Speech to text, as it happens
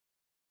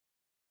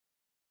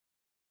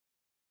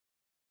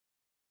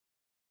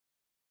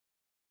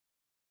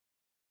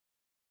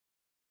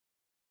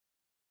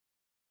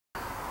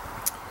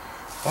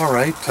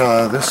Alright,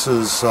 this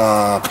is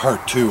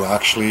part 2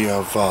 actually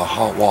of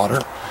hot water,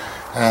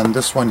 and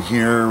this one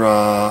here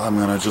I'm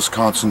going to just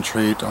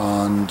concentrate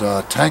on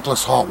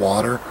tankless hot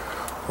water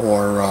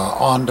or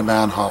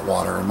on-demand hot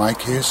water. In my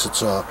case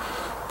it's a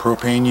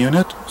propane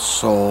unit,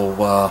 so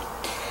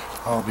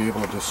I'll be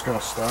able to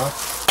discuss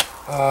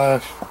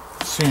that.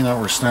 Seeing that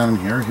we're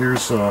standing here,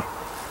 here's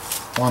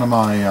one of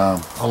my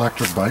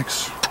electric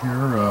bikes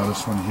here.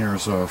 This one here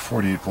is a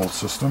 48 volt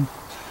system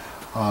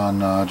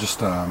on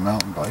just a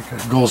mountain bike.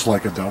 It goes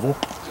like a devil.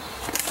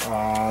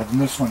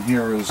 And this one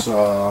here is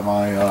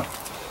my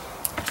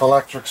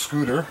electric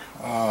scooter.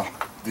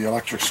 The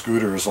electric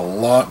scooter is a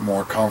lot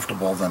more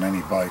comfortable than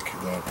any bike.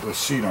 The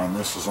seat on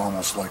this is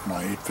almost like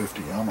my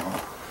 850 Yamaha.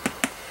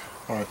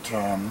 But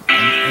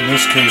in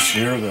this case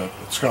here,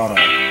 it's got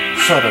a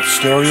set of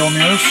stereo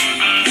mirrors,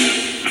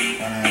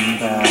 and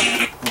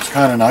what's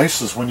kind of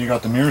nice is when you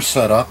got the mirrors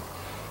set up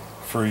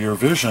for your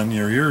vision,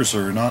 your ears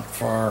are not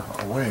far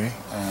away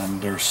and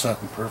they're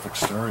set in perfect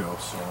stereo,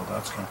 so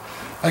that's kind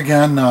of,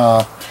 again,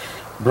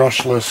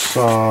 brushless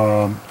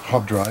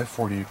hub drive,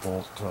 48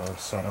 volt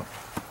setup.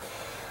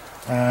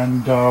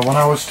 And when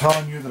I was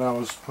telling you that I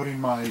was putting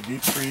my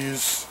deep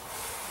freeze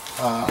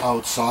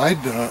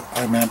outside,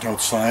 I meant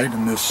outside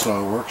in this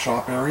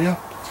workshop area,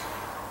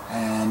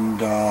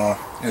 and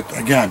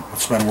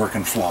it's been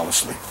working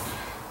flawlessly.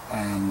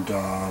 And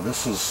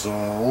this is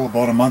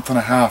about a month and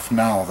a half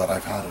now that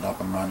I've had it up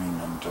and running,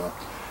 and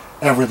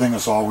everything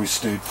has always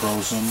stayed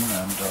frozen.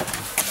 And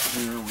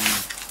here we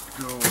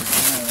go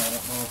again. I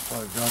don't know if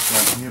I've got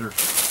that meter,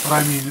 but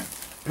I mean,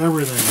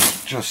 everything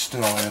is just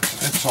still,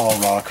 it's all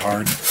rock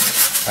hard.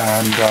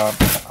 And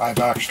I've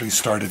actually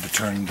started to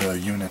turn the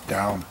unit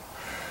down.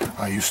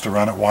 I used to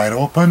run it wide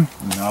open.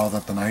 Now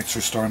that the nights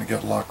are starting to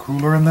get a lot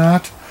cooler in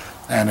that,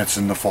 and it's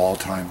in the fall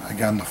time.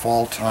 Again, the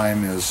fall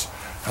time has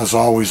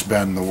always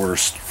been the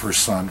worst for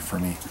sun for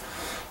me.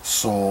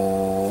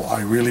 So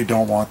I really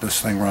don't want this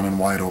thing running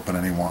wide open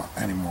anymore.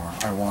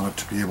 I want it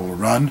to be able to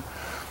run,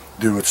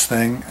 do its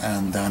thing,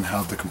 and then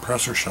have the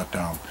compressor shut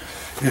down.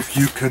 If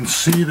you can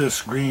see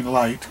this green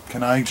light,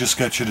 can I just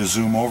get you to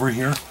zoom over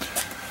here?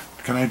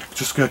 Can I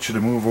just get you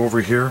to move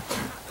over here?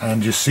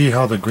 And you see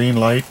how the green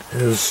light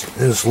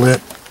is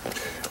lit,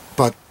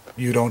 but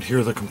you don't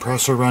hear the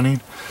compressor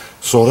running?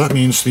 So that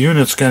means the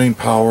unit's getting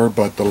power,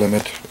 but the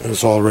limit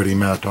is already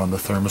met on the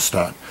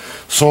thermostat.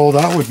 So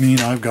that would mean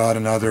I've got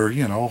another,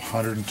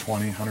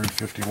 120,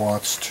 150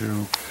 watts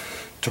to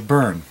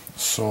burn.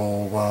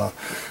 So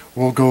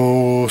we'll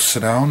go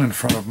sit down in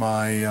front of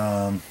my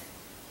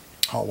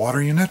hot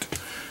water unit,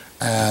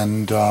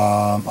 and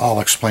I'll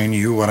explain to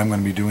you what I'm going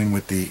to be doing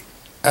with the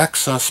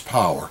excess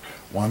power.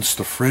 Once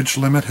the fridge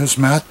limit has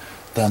met,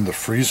 then the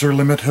freezer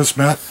limit has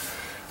met,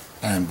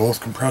 and both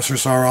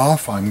compressors are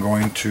off, I'm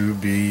going to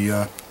be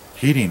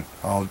heating.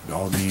 I'll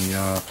be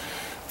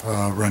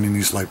running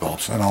these light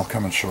bulbs, and I'll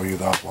come and show you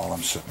that while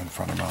I'm sitting in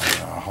front of my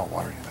hot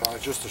water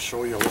unit. Just to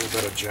show you a little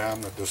bit of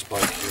jam that this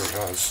bike here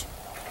has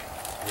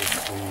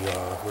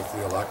with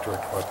the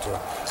electric, but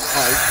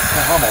I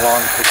hum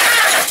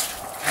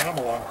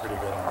along pretty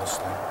good on this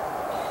thing.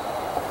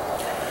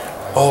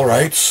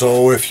 Alright,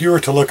 so if you were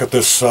to look at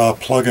this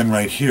plug-in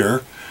right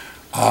here,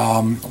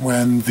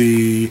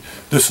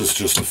 this is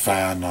just a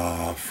fan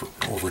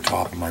over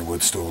top of my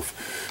wood stove,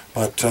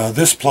 but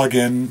this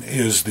plug-in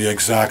is the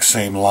exact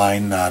same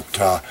line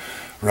that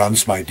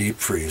runs my deep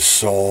freeze.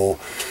 So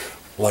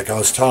like I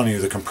was telling you,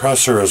 the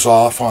compressor is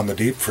off on the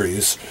deep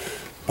freeze,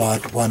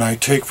 but when I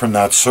take from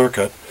that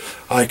circuit,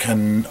 it's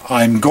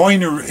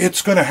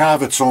going to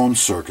have its own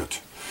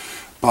circuit.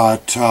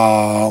 But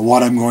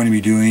what I'm going to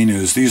be doing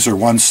is, these are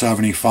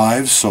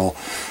 175s, so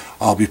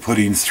I'll be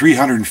putting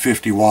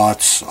 350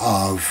 watts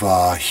of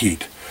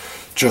heat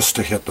just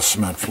to hit the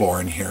cement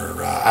floor in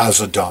here as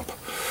a dump.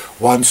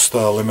 Once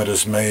the limit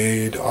is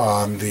made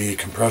on the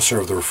compressor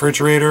of the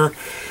refrigerator,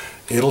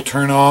 it'll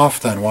turn off.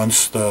 Then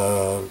once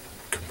the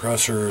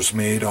compressor is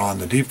made on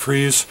the deep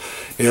freeze,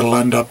 it'll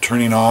end up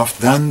turning off.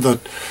 Then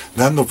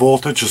the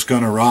voltage is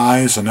going to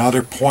rise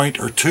another point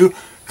or two,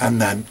 and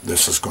then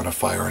this is going to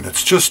fire, and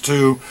it's just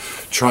to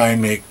try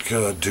and make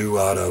do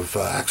out of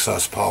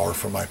excess power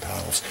from my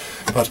panels.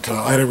 But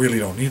I really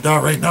don't need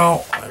that right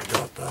now. I've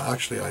got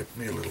actually I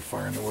made a little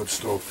fire in the wood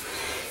stove.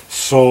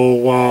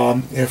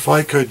 So if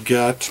I could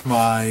get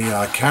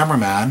my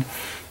cameraman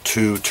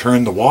to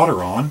turn the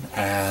water on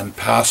and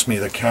pass me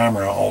the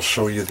camera, I'll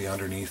show you the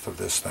underneath of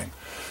this thing.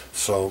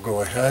 So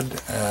go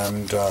ahead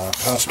and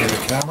pass me the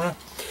camera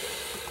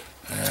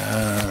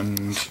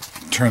and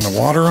turn the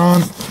water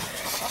on.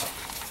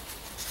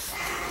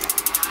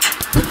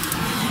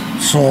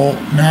 So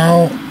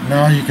now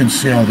you can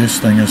see how this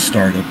thing is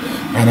started,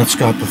 and it's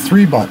got the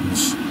 3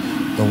 buttons,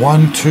 the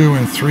 1, 2,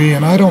 and 3,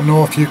 and I don't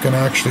know if you can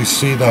actually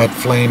see that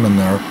flame in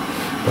there,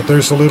 but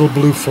there's a little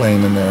blue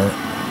flame in there,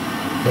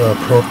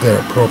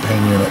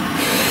 propane unit.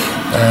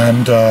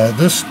 And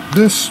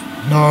this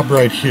knob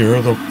right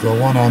here, the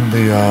one on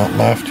the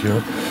left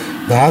here,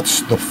 that's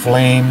the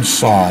flame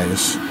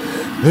size.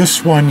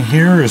 This one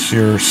here is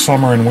your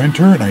summer and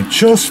winter, and I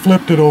just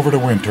flipped it over to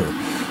winter.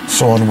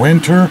 So in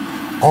winter,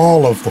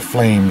 all of the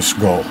flames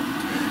go.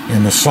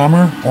 In the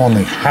summer,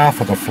 only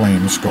half of the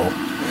flames go.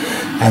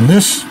 And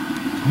this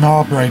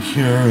knob right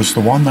here is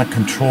the one that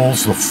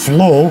controls the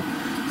flow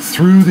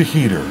through the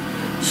heater.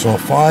 So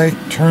if I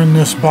turn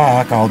this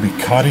back, I'll be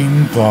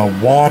cutting the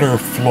water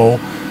flow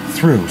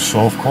through. So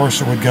of course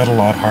it would get a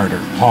lot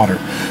hotter.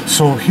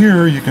 So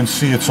here you can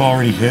see it's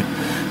already hit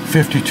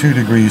 52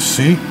 degrees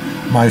C.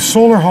 My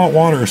solar hot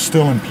water is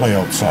still in play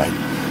outside.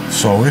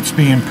 So it's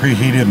being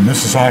preheated, and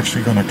this is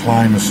actually going to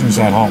climb as soon as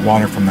that hot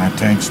water from that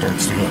tank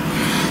starts to hit.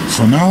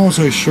 So now as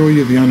I show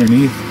you the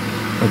underneath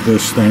of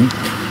this thing,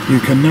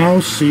 you can now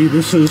see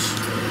this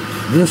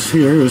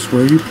here is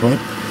where you put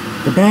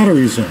the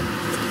batteries in.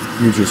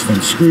 You just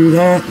unscrew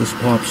that, this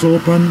pops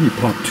open, you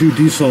pop 2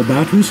 D-cell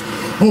batteries.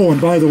 Oh,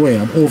 and by the way,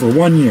 I'm over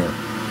 1 year.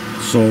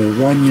 So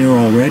 1 year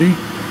already.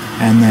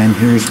 And then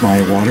here's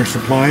my water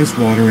supplies,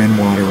 water in,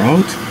 water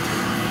out.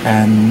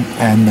 And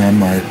then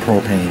my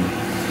propane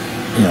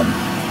in.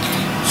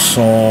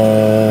 So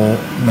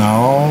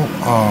now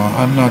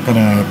I'm not going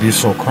to be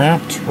so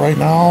cramped right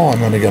now. I'm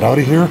going to get out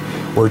of here.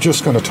 We're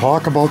just going to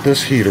talk about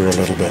this heater a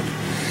little bit.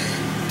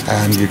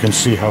 And you can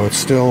see how it's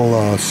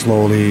still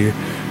slowly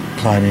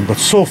climbing. But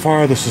so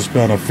far this has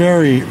been a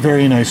very,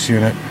 very nice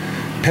unit.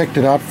 Picked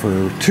it up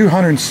for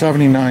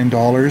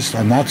 $279,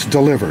 and that's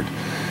delivered.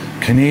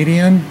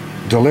 Canadian,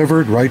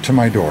 delivered right to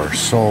my door.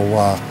 So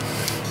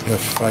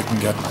if I can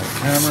get my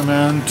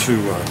cameraman to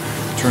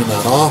turn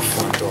that off,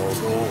 and I'll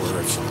go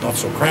where it's not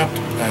so cramped,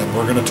 and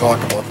we're going to talk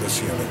about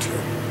this unit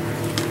here.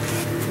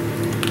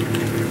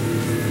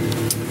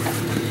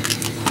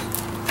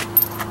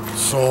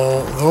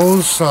 So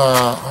those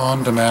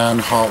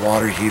on-demand hot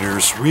water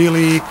heaters,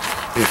 really,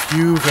 if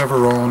you've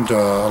ever owned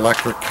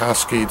electric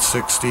Cascade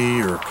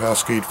 60 or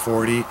Cascade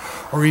 40,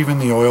 or even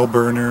the oil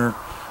burner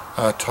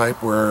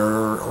type,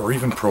 or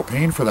even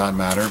propane for that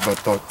matter,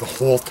 but the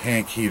whole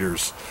tank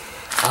heaters,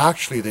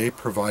 actually they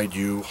provide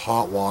you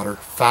hot water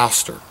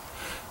faster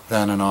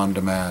than an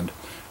on-demand.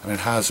 And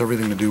it has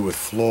everything to do with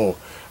flow.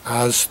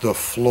 As the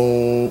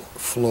flow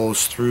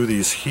flows through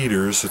these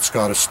heaters, it's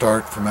got to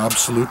start from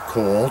absolute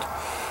cold,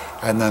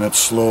 and then it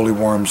slowly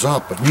warms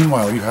up. But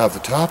meanwhile, you have the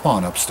tap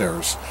on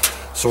upstairs.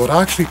 So it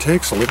actually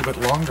takes a little bit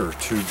longer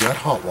to get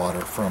hot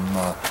water from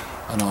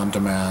an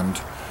on-demand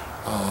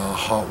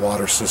hot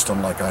water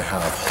system like I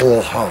have.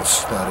 Whole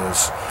house, that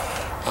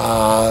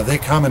is. They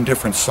come in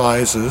different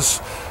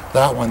sizes.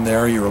 That one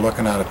there, you're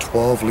looking at a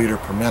 12 liter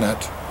per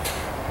minute.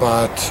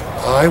 But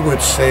I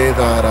would say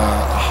that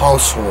a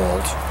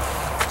household,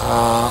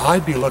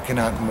 I'd be looking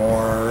at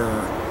more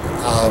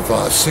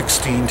of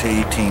 16 to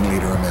 18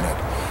 liter a minute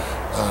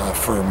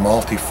for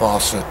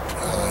multi-faucet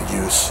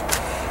use.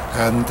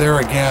 And there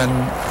again,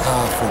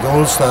 for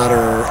those that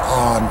are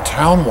on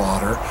town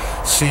water,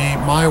 see,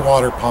 my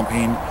water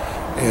pumping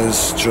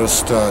is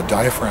just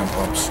diaphragm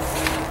pumps.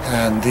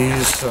 And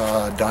these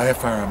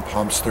diaphragm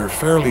pumps, they're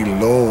fairly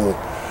low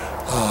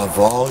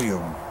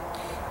volume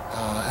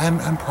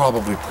and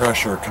probably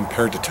pressure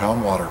compared to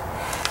town water.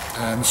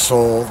 And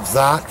so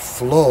that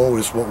flow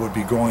is what would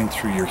be going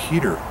through your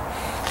heater.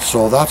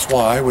 So that's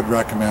why I would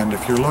recommend,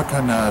 if you're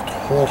looking at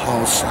whole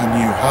house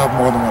and you have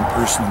more than one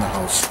person in the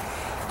house,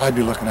 I'd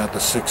be looking at the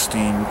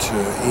 16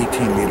 to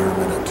 18 liter a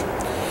minute.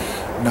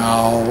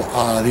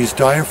 Now, these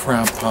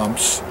diaphragm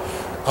pumps,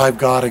 I've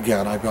got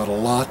a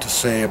lot to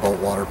say about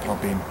water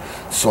pumping,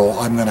 so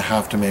I'm going to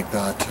have to make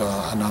that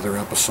another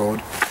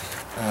episode,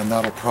 and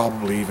that'll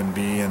probably even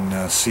be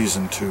in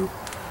season 2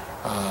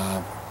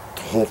 to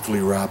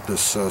hopefully wrap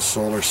this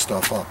solar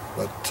stuff up.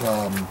 But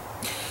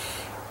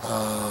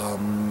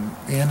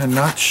in a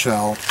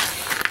nutshell,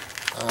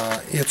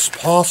 it's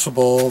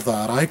possible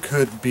that I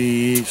could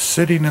be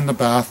sitting in the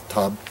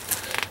bathtub,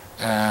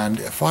 and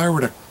if I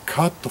were to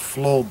cut the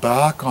flow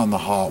back on the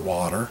hot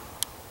water,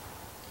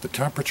 the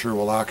temperature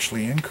will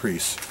actually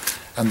increase.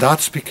 And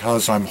that's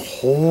because I'm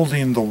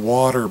holding the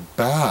water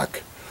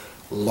back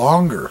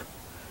longer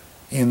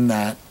in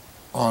that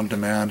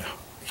on-demand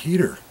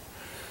heater.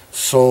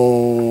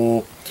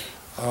 So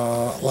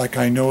like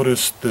I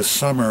noticed this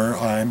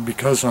summer,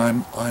 because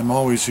I'm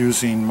always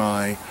using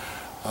my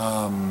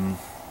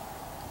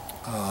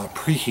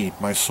preheat,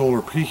 my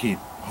solar preheat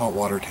hot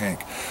water tank.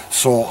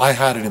 So I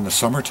had it in the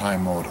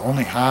summertime mode.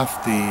 Only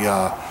half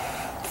the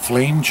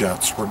flame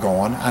jets were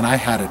going, and I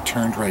had it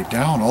turned right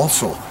down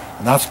also.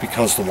 And that's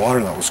because the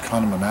water that was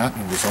coming at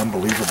me was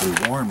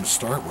unbelievably warm to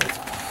start with.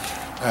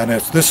 And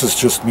this is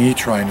just me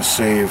trying to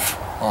save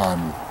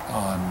on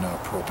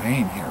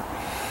propane here.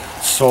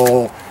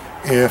 So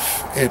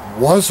if it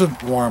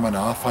wasn't warm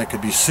enough, I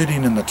could be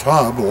sitting in the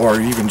tub or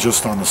even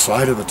just on the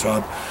side of the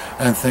tub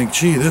and think,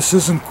 gee, this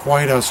isn't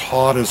quite as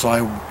hot as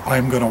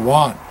I'm going to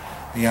want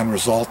the end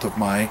result of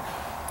my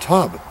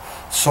tub.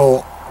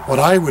 So what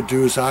I would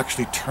do is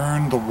actually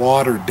turn the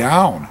water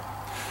down,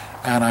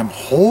 and I'm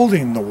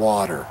holding the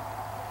water,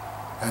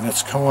 and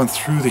it's going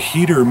through the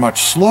heater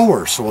much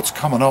slower, so it's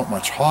coming out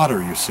much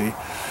hotter, you see.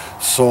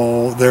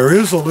 So there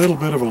is a little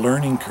bit of a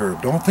learning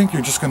curve. Don't think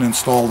you're just going to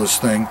install this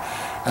thing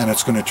and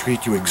it's going to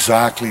treat you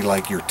exactly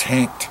like you're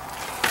tanked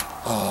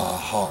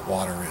hot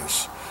water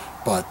is.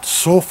 But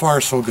so far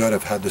so good.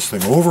 I've had this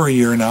thing over a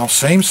year now.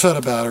 Same set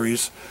of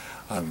batteries.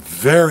 I'm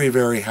very,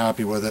 very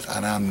happy with it,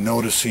 and I'm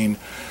noticing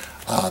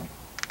a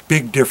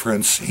big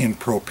difference in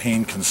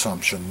propane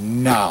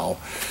consumption. Now,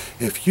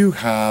 if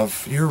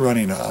you're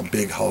running a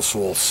big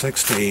household,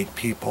 6 to 8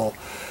 people,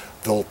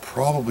 there'll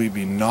probably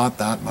be not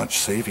that much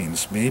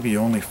savings. Maybe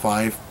only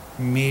 5,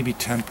 maybe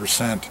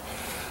 10%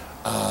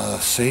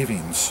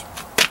 savings.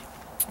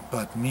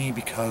 But me,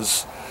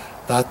 because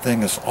that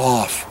thing is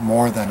off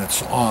more than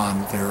it's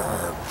on, there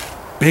are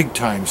big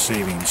time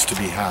savings to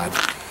be had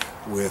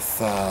with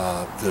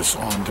this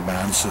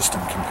on-demand system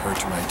compared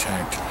to my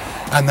tank.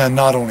 And then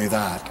not only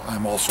that,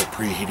 I'm also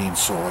preheating,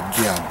 so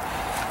again,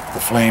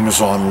 the flame is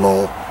on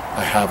low.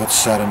 I have it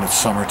set in its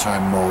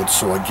summertime mode,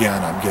 so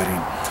again, I'm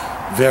getting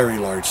very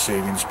large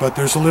savings. But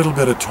there's a little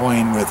bit of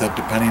toying with it,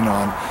 depending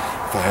on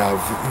if I have,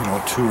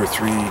 2 or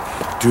 3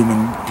 doom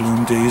and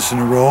gloom days in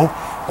a row,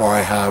 or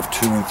I have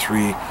 2 and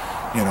 3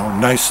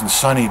 nice and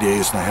sunny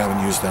days and I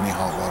haven't used any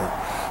hot water.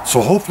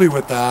 So hopefully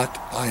with that,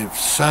 I've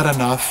said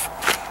enough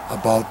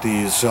about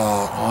these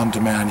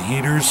on-demand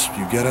heaters.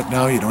 You get it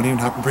now, you don't even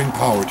have to bring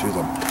power to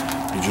them.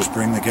 You just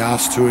bring the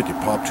gas to it, you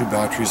pop 2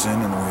 batteries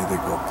in, and away they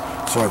go.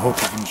 So I hope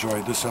you've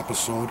enjoyed this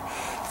episode.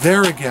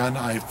 There again,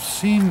 I've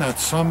seen that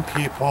some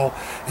people,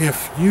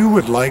 if you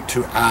would like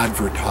to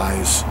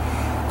advertise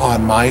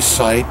on my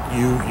site,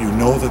 you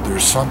know that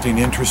there's something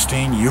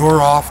interesting,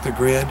 you're off the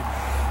grid,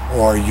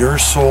 or your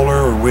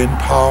solar or wind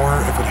power,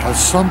 if it has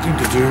something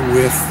to do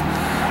with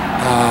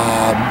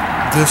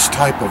this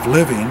type of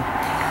living,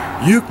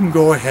 you can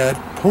go ahead,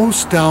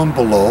 post down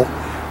below,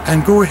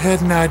 and go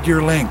ahead and add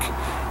your link.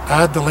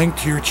 Add the link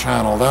to your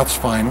channel, that's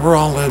fine. We're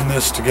all in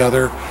this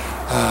together.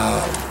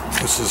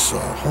 This is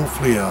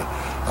hopefully a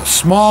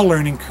small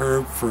learning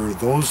curve for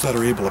those that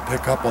are able to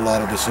pick up a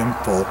lot of this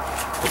info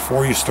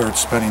before you start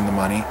spending the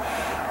money.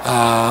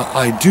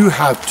 I do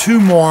have 2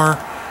 more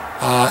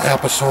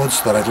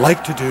episodes that I'd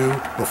like to do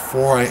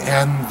before I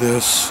end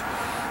this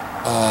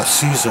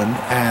season,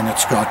 and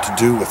it's got to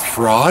do with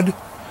fraud,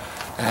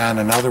 and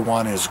another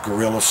one is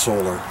Guerrilla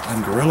Solar.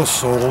 And Guerrilla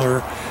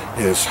Solar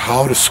is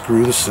how to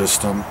screw the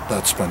system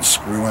that's been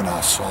screwing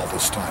us all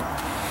this time.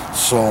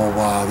 So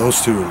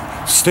those 2,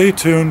 stay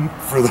tuned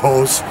for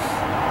those.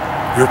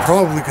 You're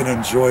probably going to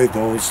enjoy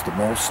those the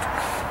most.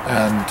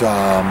 And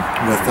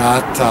with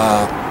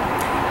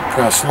that,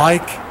 press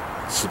like,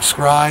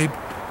 subscribe,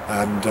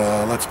 and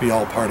let's be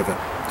all part of it.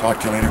 Talk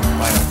to you later.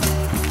 Bye now.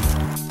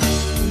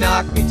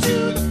 Knock me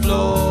to the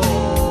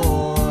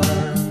floor,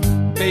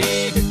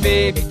 baby,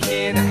 baby,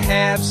 can I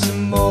have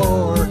some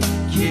more?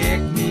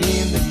 Kick me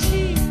in the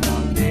teeth,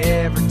 I'll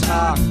never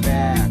talk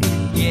back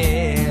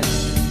again.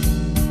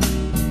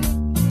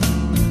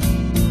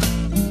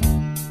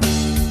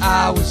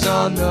 I was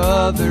on the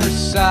other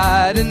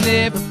side, and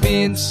never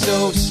been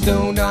so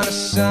stoned on a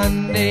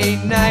Sunday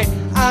night.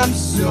 I'm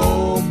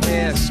so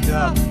messed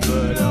up,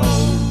 but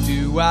oh,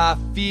 do I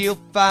feel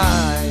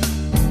fine.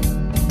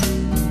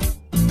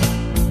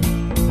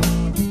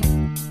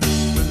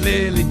 But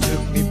Lily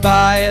took me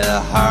by the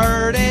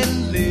heart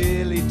and